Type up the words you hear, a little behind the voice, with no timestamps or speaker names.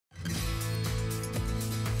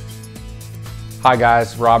Hi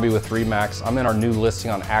guys, Robbie with Remax. I'm in our new listing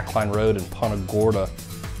on Acline Road in Punta Gorda.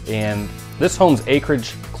 And this home's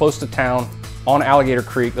acreage, close to town, on Alligator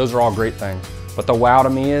Creek. Those are all great things. But the wow to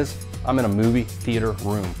me is, I'm in a movie theater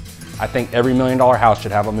room. I think every $1 million house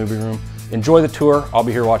should have a movie room. Enjoy the tour, I'll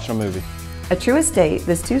be here watching a movie. A true estate,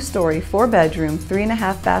 this 2-story, 4-bedroom,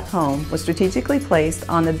 3.5-bath home was strategically placed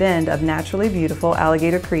on the bend of naturally beautiful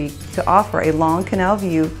Alligator Creek to offer a long canal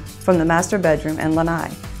view from the master bedroom and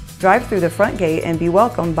lanai. Drive through the front gate and be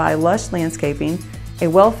welcomed by lush landscaping, a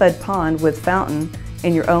well-fed pond with fountain,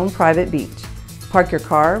 and your own private beach. Park your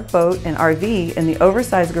car, boat, and RV in the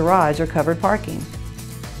oversized garage or covered parking.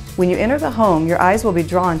 When you enter the home, your eyes will be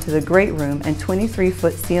drawn to the great room and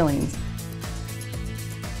 23-foot ceilings.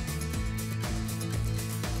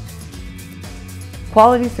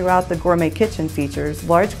 Quality throughout the gourmet kitchen features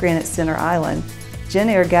large granite center island, Jenn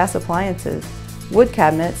Air gas appliances, wood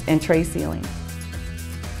cabinets, and tray ceiling.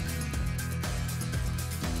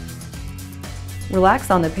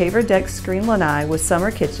 Relax on the Paver deck screen lanai with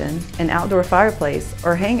summer kitchen, an outdoor fireplace,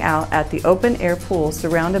 or hang out at the open-air pool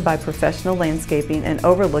surrounded by professional landscaping and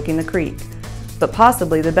overlooking the creek. But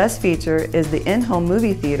possibly the best feature is the in-home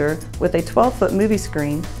movie theater with a 12-foot movie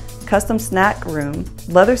screen, custom snack room,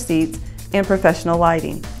 leather seats, and professional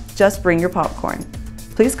lighting. Just bring your popcorn.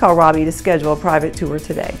 Please call Robbie to schedule a private tour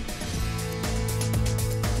today.